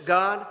relationship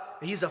God.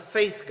 He's a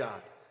faith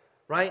God,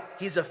 right?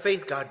 He's a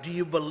faith God. Do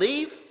you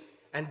believe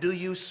and do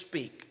you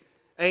speak?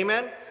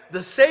 Amen?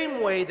 The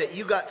same way that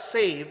you got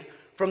saved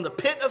from the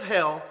pit of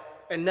hell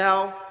and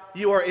now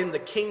you are in the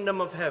kingdom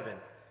of heaven.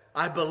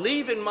 I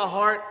believe in my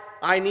heart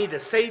I need a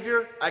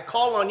Savior. I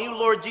call on you,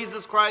 Lord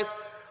Jesus Christ.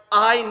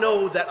 I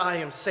know that I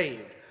am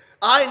saved.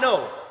 I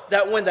know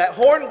that when that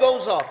horn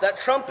goes off, that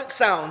trumpet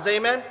sounds,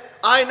 amen,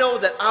 I know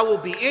that I will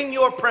be in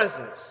your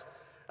presence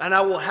and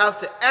I will have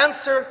to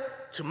answer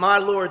to my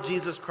Lord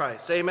Jesus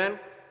Christ, amen.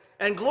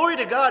 And glory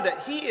to God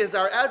that He is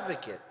our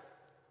advocate.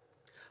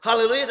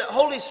 Hallelujah, that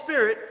Holy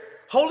Spirit,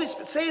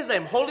 say His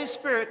name, Holy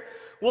Spirit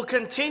will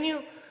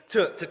continue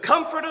to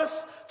comfort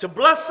us, to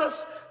bless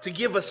us, to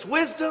give us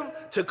wisdom,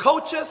 to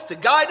coach us, to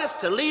guide us,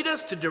 to lead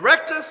us, to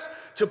direct us,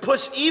 to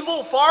push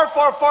evil far,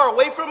 far, far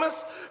away from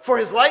us, for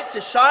His light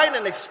to shine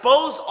and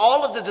expose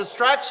all of the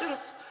distractions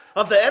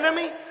of the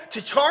enemy,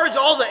 to charge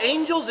all the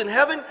angels in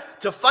heaven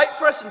to fight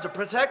for us and to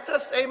protect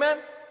us, amen?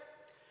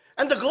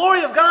 And the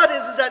glory of God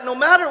is that no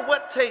matter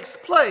what takes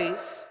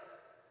place,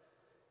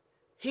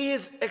 He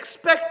is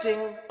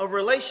expecting a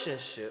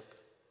relationship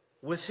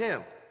with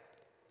Him.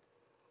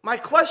 My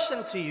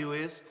question to you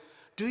is,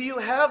 do you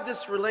have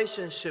this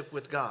relationship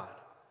with God?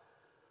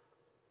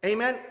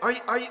 Amen?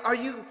 Are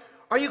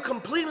you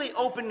completely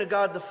open to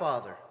God the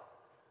Father?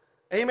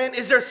 Amen?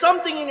 Is there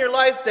something in your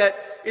life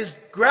that is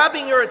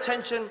grabbing your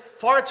attention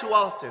far too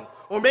often?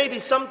 Or maybe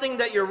something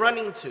that you're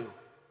running to?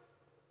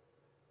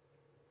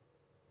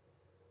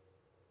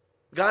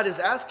 God is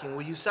asking,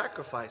 will you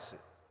sacrifice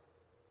it?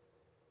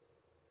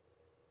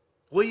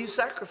 Will you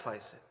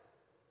sacrifice it?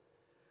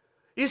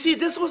 You see,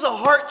 this was a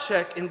heart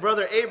check in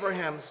Brother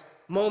Abraham's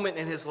moment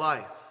in his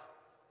life.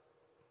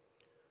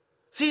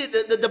 See,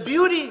 the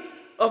beauty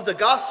of the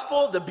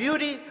gospel, the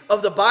beauty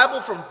of the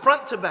Bible from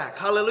front to back,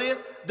 hallelujah,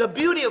 the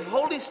beauty of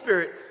Holy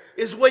Spirit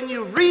is when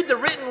you read the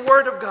written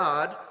word of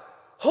God,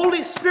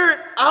 Holy Spirit,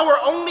 our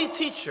only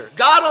teacher,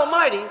 God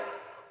Almighty,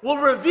 will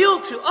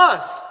reveal to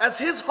us as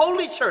His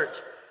holy church,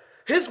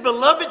 His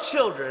beloved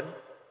children,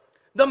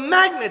 the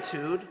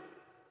magnitude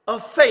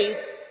of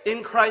faith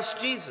in Christ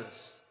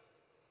Jesus.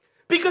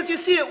 Because you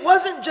see, it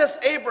wasn't just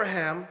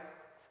Abraham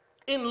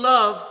in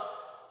love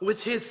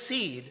with his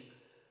seed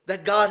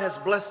that God has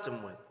blessed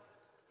him with,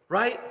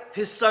 right?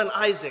 His son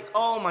Isaac.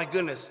 Oh my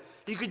goodness.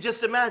 You could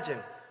just imagine,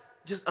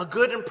 just a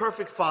good and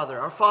perfect father,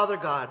 our Father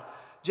God,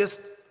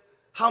 just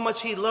how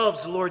much He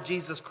loves the Lord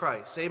Jesus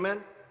Christ.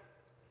 Amen?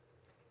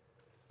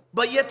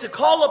 But yet to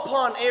call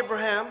upon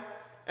Abraham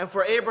and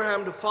for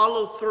Abraham to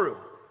follow through.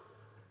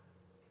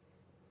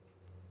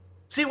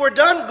 See, we're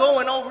done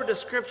going over the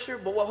scripture,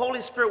 but what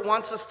Holy Spirit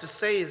wants us to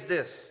say is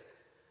this.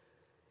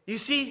 You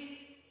see,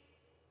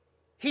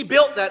 He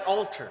built that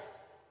altar.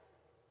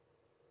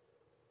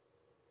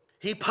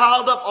 He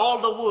piled up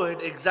all the wood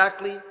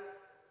exactly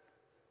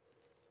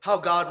how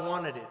God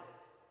wanted it.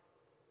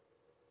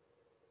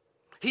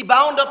 He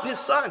bound up His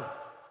son.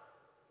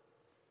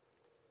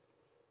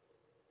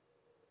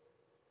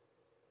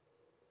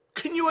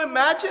 Can you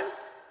imagine?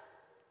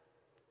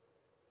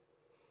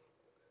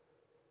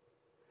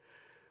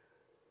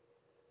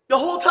 The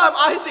whole time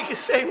Isaac is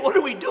saying, what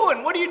are we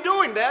doing? What are you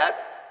doing, Dad?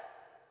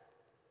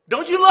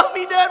 Don't you love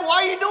me, Dad?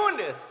 Why are you doing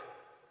this?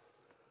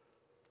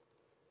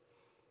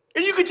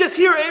 And you could just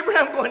hear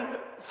Abraham going,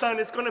 son,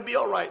 it's going to be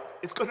all right.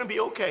 It's going to be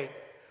okay.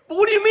 But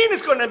what do you mean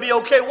it's going to be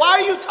okay? Why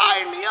are you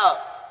tying me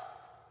up?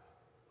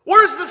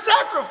 Where's the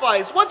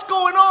sacrifice? What's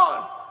going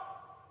on?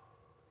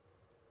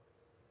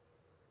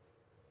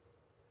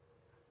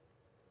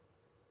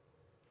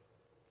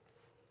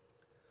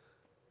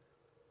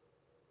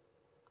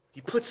 He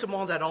puts him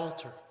on that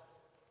altar.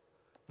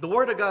 The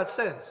Word of God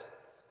says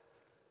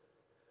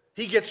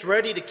he gets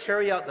ready to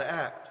carry out the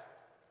act.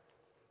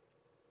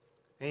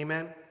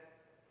 Amen.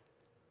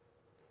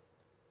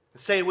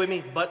 Say it with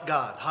me, but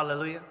God.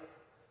 Hallelujah.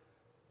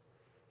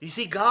 You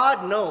see,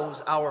 God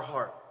knows our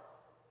heart.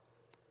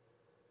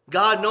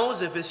 God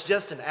knows if it's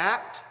just an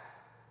act,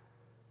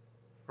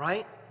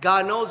 right?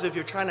 God knows if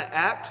you're trying to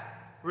act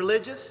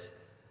religious.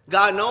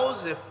 God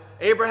knows if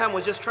Abraham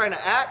was just trying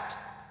to act.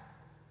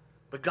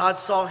 But God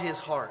saw his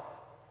heart.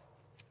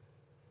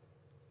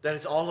 That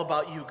it's all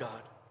about you,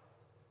 God.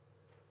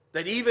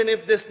 That even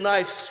if this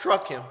knife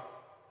struck him,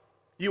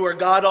 you are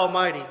God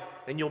Almighty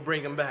and you'll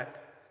bring him back.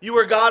 You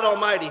are God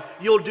Almighty,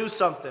 you'll do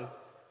something.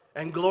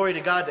 And glory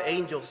to God, the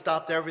angel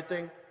stopped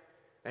everything.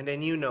 And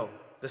then you know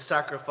the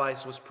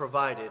sacrifice was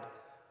provided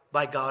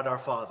by God our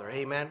Father.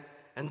 Amen?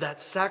 And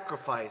that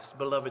sacrifice,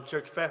 beloved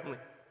church family,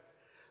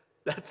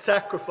 that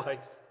sacrifice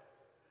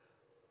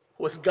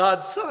was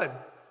God's Son,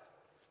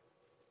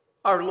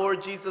 our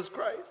Lord Jesus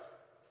Christ.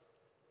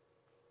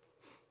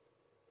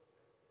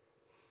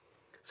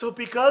 So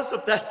because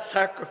of that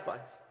sacrifice,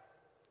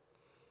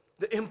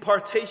 the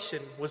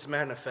impartation was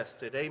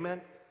manifested. Amen?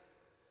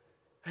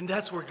 And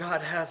that's where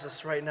God has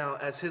us right now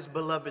as His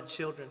beloved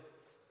children.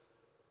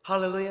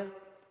 Hallelujah.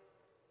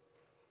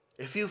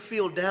 If you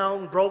feel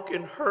down,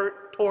 broken,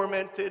 hurt,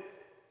 tormented,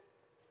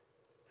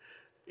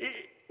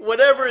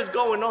 whatever is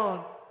going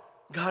on,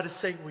 God is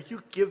saying, will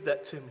you give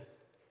that to me?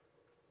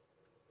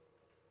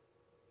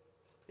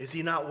 Is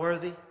he not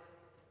worthy?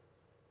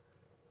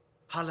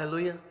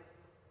 Hallelujah.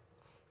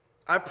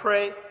 I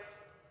pray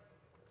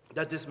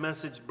that this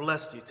message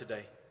blessed you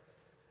today.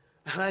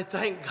 And I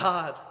thank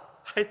God.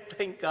 I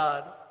thank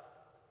God.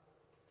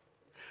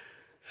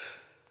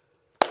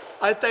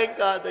 I thank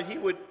God that he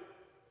would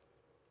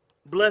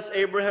bless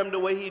Abraham the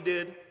way he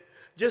did,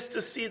 just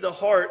to see the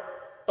heart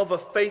of a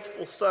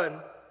faithful son.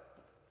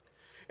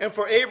 And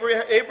for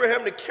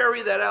Abraham to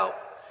carry that out,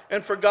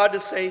 and for God to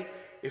say,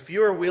 if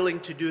you're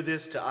willing to do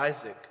this to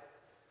Isaac,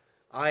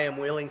 I am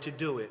willing to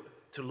do it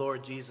to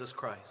Lord Jesus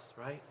Christ,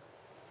 right?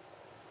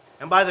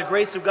 And by the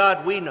grace of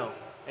God, we know,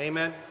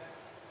 amen,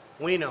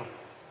 we know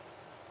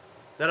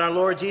that our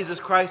Lord Jesus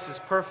Christ is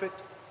perfect,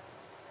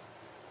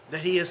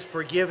 that he is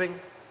forgiving,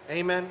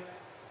 amen,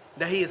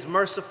 that he is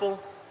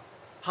merciful,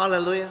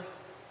 hallelujah,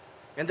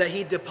 and that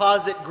he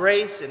deposits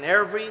grace in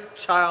every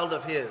child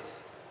of his.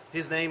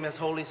 His name is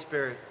Holy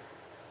Spirit.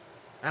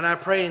 And I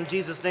pray in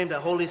Jesus' name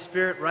that Holy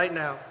Spirit right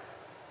now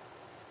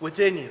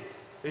within you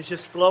is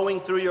just flowing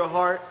through your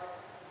heart,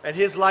 and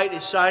his light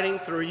is shining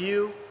through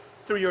you,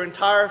 through your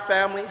entire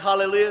family,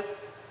 hallelujah,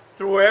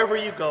 through wherever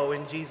you go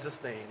in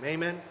Jesus' name,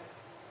 amen.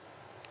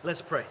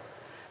 Let's pray.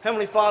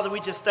 Heavenly Father, we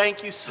just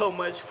thank you so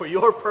much for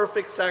your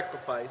perfect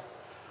sacrifice,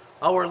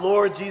 our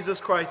Lord Jesus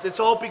Christ. It's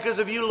all because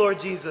of you, Lord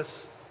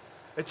Jesus.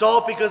 It's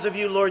all because of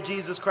you, Lord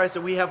Jesus Christ,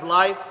 that we have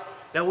life,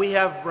 that we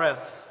have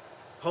breath.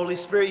 Holy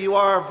Spirit, you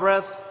are our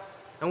breath,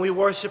 and we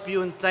worship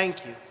you and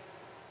thank you.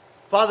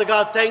 Father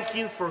God, thank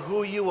you for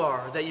who you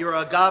are, that your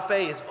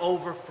agape is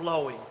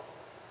overflowing.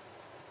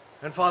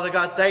 And Father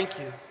God, thank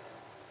you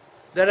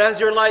that as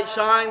your light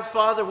shines,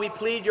 Father, we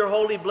plead your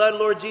holy blood,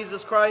 Lord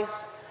Jesus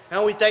Christ.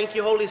 And we thank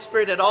you, Holy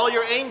Spirit, that all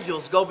your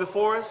angels go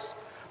before us,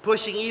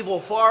 pushing evil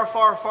far,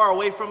 far, far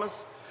away from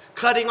us,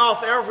 cutting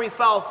off every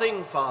foul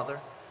thing, Father.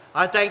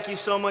 I thank you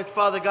so much,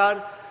 Father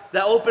God,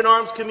 that Open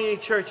Arms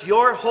Community Church,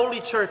 your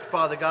holy church,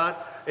 Father God,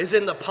 is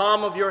in the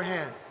palm of your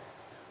hand.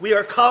 We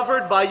are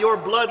covered by your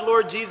blood,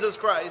 Lord Jesus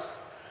Christ.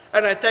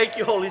 And I thank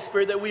you, Holy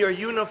Spirit, that we are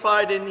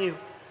unified in you.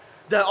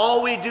 That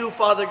all we do,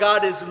 Father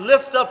God, is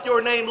lift up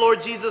your name,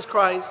 Lord Jesus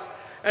Christ,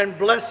 and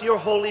bless your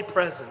holy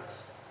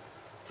presence.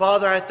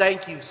 Father, I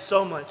thank you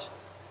so much.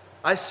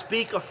 I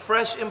speak a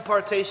fresh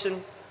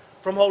impartation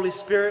from Holy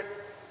Spirit.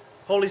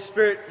 Holy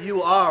Spirit,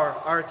 you are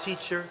our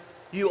teacher.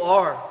 You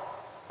are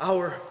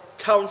our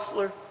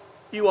counselor.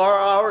 You are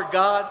our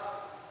God.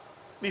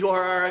 You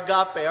are our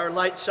agape, our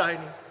light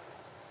shining.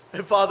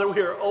 And Father,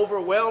 we are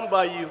overwhelmed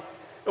by you.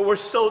 And we're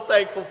so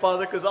thankful,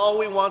 Father, because all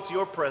we want is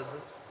your presence.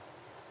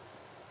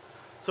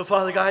 So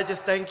Father God, I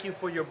just thank you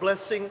for your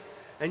blessing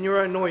and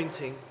your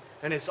anointing.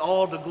 And it's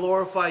all to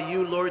glorify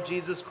you, Lord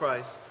Jesus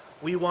Christ.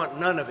 We want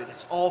none of it.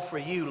 It's all for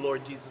you,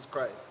 Lord Jesus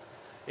Christ.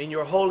 In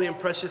your holy and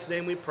precious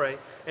name we pray.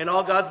 And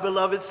all God's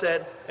beloved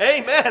said,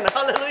 amen.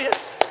 Hallelujah.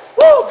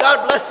 Woo!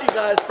 God bless you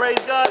guys. Praise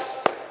God.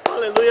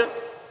 Hallelujah.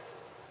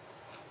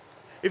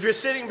 If you're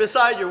sitting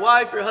beside your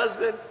wife, your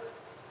husband,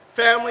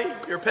 family,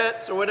 your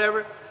pets, or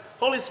whatever,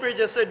 Holy Spirit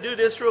just said, do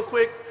this real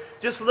quick.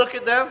 Just look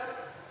at them.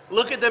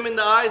 Look at them in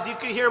the eyes. You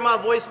can hear my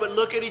voice, but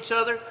look at each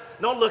other.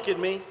 Don't look at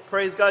me.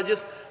 Praise God.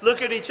 Just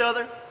look at each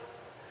other.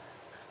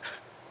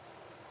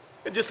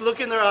 And just look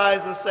in their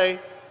eyes and say,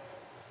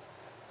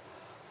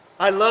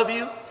 I love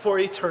you for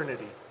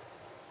eternity.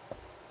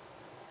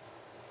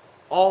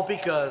 All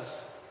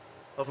because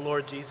of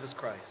Lord Jesus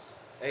Christ.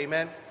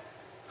 Amen.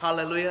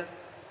 Hallelujah.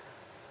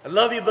 I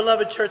love you,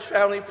 beloved church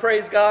family.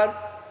 Praise God.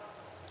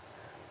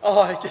 Oh,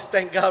 I just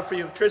thank God for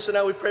you. Trish and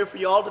I, we pray for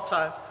you all the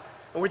time.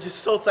 And we're just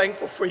so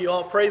thankful for you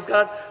all. Praise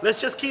God.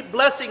 Let's just keep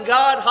blessing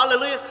God.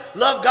 Hallelujah.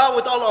 Love God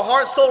with all our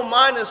heart, soul,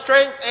 mind, and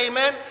strength.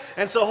 Amen.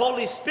 And so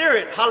Holy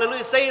Spirit,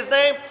 hallelujah, say his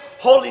name.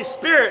 Holy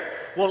Spirit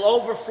will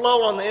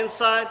overflow on the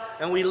inside,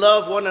 and we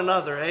love one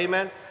another.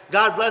 Amen.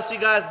 God bless you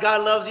guys.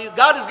 God loves you.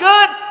 God is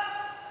good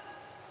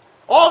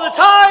all the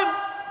time.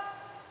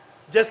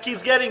 Just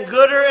keeps getting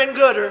gooder and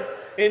gooder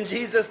in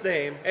Jesus'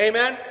 name.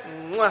 Amen.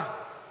 Mwah.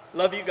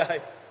 Love you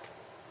guys.